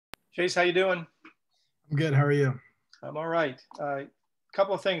Chase, how you doing? I'm good. How are you? I'm all right. A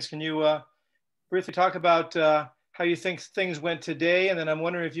couple of things. Can you briefly talk about how you think things went today? And then I'm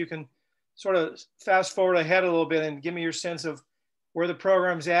wondering if you can sort of fast forward ahead a little bit and give me your sense of where the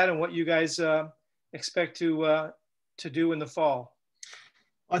program's at and what you guys expect to do in the fall.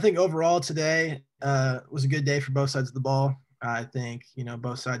 I think overall today was a good day for both sides of the ball. I think,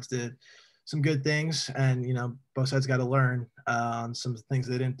 both sides did some good things, and, both sides got to learn on some things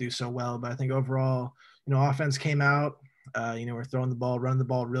they didn't do so well. But I think overall, offense came out. We're throwing the ball, running the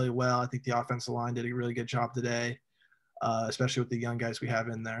ball really well. I think the offensive line did a really good job today, especially with the young guys we have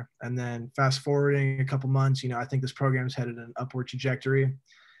in there. And then fast forwarding a couple months, I think this program's headed an upward trajectory,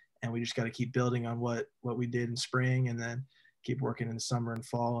 and we just got to keep building on what we did in spring, and then keep working in the summer and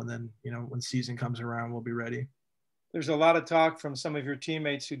fall. And then, when season comes around, we'll be ready. There's a lot of talk from some of your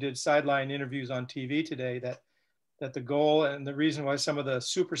teammates who did sideline interviews on TV today that the goal and the reason why some of the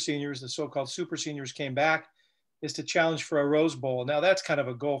super seniors, the so-called super seniors, came back is to challenge for a Rose Bowl. Now that's kind of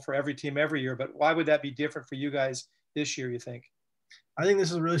a goal for every team every year, but why would that be different for you guys this year, you think? I think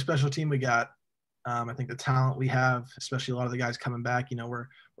this is a really special team we got. I think the talent we have, especially a lot of the guys coming back, we're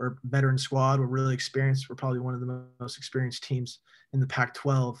a veteran squad. We're really experienced. We're probably one of the most experienced teams in the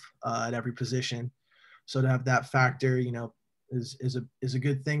Pac-12 at every position. So to have that factor, is a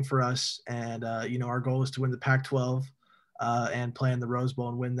good thing for us. And our goal is to win the Pac-12 and play in the Rose Bowl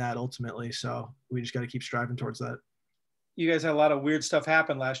and win that ultimately. So we just got to keep striving towards that. You guys had a lot of weird stuff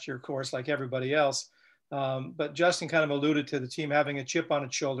happen last year, of course, like everybody else. But Justin kind of alluded to the team having a chip on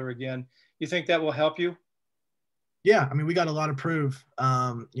its shoulder again. You think that will help you? Yeah, I mean, we got a lot to prove.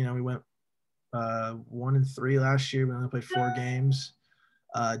 We went 1-3 last year. We only played 4 games.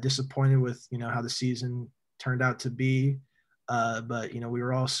 Disappointed with how the season turned out to be, but we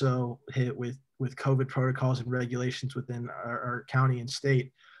were also hit with COVID protocols and regulations within our county and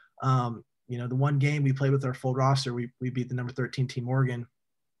state. The one game we played with our full roster, we beat the number 13 team Oregon.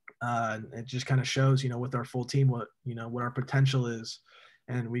 It just kind of shows with our full team what our potential is.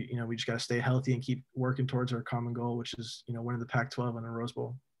 And we just got to stay healthy and keep working towards our common goal, which is, winning the Pac-12 and a Rose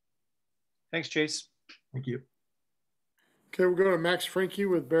Bowl. Thanks, Chase. Thank you. Okay, we'll go to Max Franke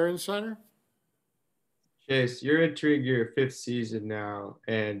with Bear Insider. Chase, you're entering your 5th season now,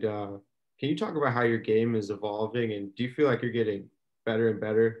 and can you talk about how your game is evolving, and do you feel like you're getting better and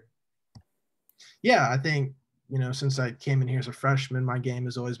better? Yeah, I think, since I came in here as a freshman, my game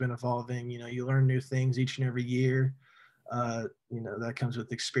has always been evolving. You learn new things each and every year. That comes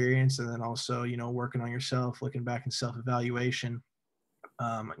with experience, and then also, working on yourself, looking back in self-evaluation.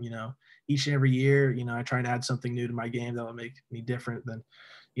 Each and every year, I try and add something new to my game that will make me different than,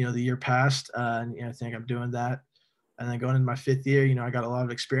 the year past. And I think I'm doing that. And then going into my 5th year, I got a lot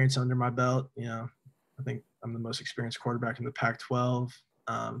of experience under my belt. I think I'm the most experienced quarterback in the Pac-12.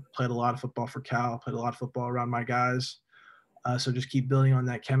 Played a lot of football for Cal, played a lot of football around my guys. So just keep building on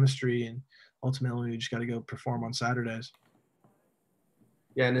that chemistry, and ultimately we just got to go perform on Saturdays.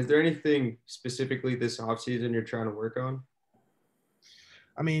 Yeah, and is there anything specifically this offseason you're trying to work on?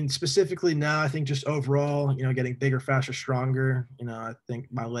 I mean, specifically now, I think just overall, getting bigger, faster, stronger. I think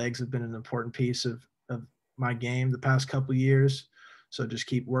my legs have been an important piece of my game the past couple of years. So just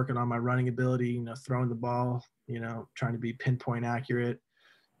keep working on my running ability, throwing the ball, trying to be pinpoint accurate,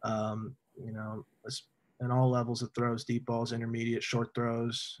 in all levels of throws, deep balls, intermediate, short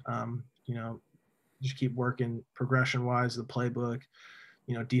throws, just keep working progression-wise, the playbook,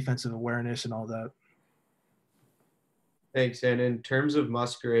 defensive awareness and all that. Thanks. And in terms of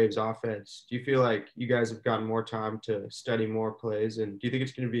Musgrave's offense, do you feel like you guys have gotten more time to study more plays? And do you think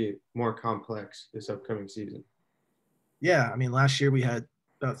it's going to be more complex this upcoming season? Yeah. I mean, last year we had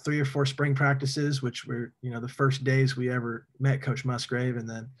about 3 or 4 spring practices, which were, the first days we ever met Coach Musgrave. And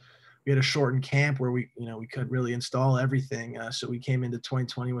then we had a shortened camp where we couldn't really install everything. So we came into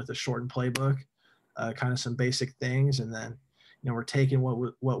 2020 with a shortened playbook, kind of some basic things. And then, we're taking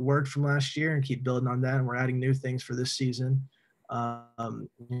what worked from last year and keep building on that. And we're adding new things for this season. Obviously,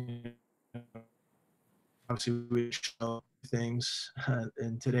 we show things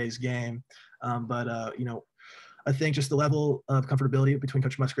in today's game. But I think just the level of comfortability between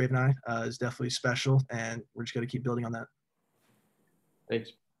Coach Musgrave and I is definitely special. And we're just going to keep building on that.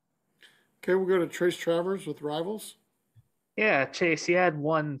 Thanks. Okay, we'll go to Trace Travers with Rivals. Yeah, Chase, you had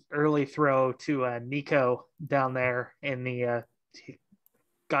one early throw to Nico down there in the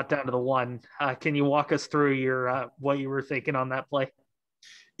got down to the 1. Can you walk us through your what you were thinking on that play?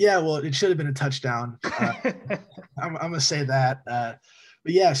 Yeah, well, it should have been a touchdown. I'm going to say that. But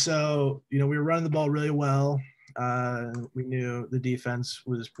yeah, so, we were running the ball really well. We knew the defense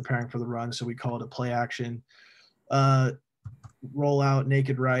was preparing for the run, so we called it play action. roll out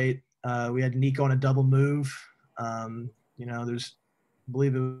naked right. We had Nico on a double move. I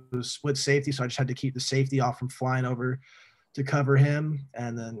believe it was split safety, so I just had to keep the safety off from flying over to cover him.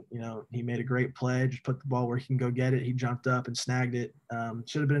 And then, he made a great play, just put the ball where he can go get it. He jumped up and snagged it.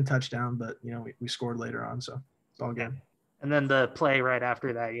 Should have been a touchdown, but, we scored later on, so it's all good. And then the play right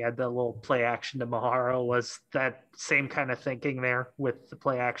after that, you had the little play action to Maharo. Was that same kind of thinking there with the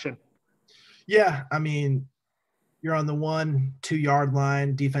play action? Yeah, you're on the 1-2 yard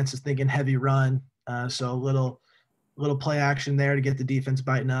line. Defense is thinking heavy run, so a little play action there to get the defense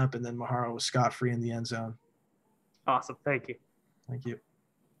biting up, and then Maharo was scot-free in the end zone. Awesome. Thank you. Thank you.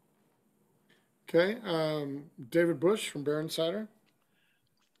 Okay. David Bush from Bear Insider.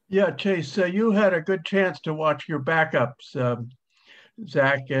 Yeah, Chase, you had a good chance to watch your backups,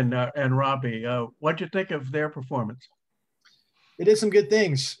 Zach and Robbie. What'd you think of their performance? They did some good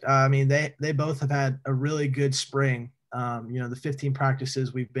things. They both have had a really good spring. The 15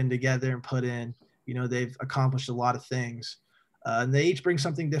 practices we've been together and put in, they've accomplished a lot of things. And they each bring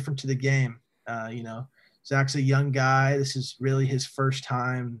something different to the game. Zach's a young guy. This is really his first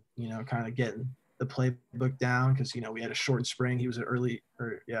time, kind of getting the playbook down because, we had a shortened spring. We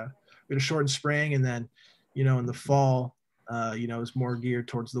had a shortened spring. And then, in the fall, it was more geared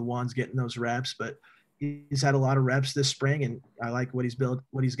towards the ones getting those reps. But he's had a lot of reps this spring, and I like what he's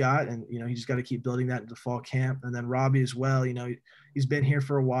got. And, he's just got to keep building that into fall camp. And then Robbie as well, he's been here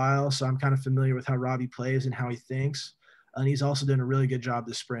for a while, so I'm kind of familiar with how Robbie plays and how he thinks. And he's also doing a really good job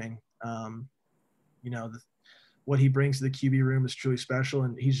this spring. What he brings to the QB room is truly special,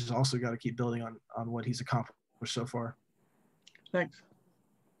 and he's just also got to keep building on what he's accomplished so far. Thanks.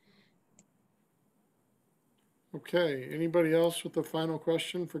 Okay. Anybody else with a final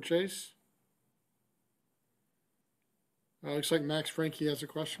question for Chase? Looks like Max Frankie has a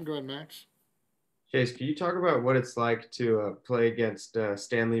question. Go ahead, Max. Chase, can you talk about what it's like to play against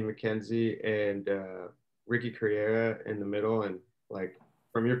Stanley McKenzie and Ricky Carrera in the middle? And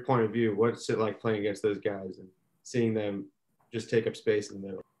from your point of view, what's it like playing against those guys and seeing them just take up space in the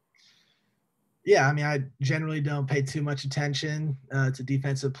middle? Yeah, I generally don't pay too much attention to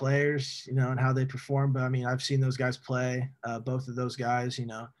defensive players, and how they perform. But I've seen those guys play, both of those guys,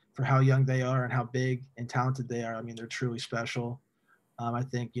 for how young they are and how big and talented they are. They're truly special. I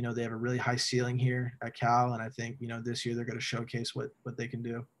think, they have a really high ceiling here at Cal. And I think, this year they're going to showcase what they can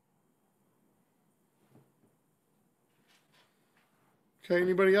do. Okay.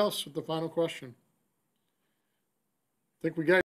 Anybody else with the final question? I think we got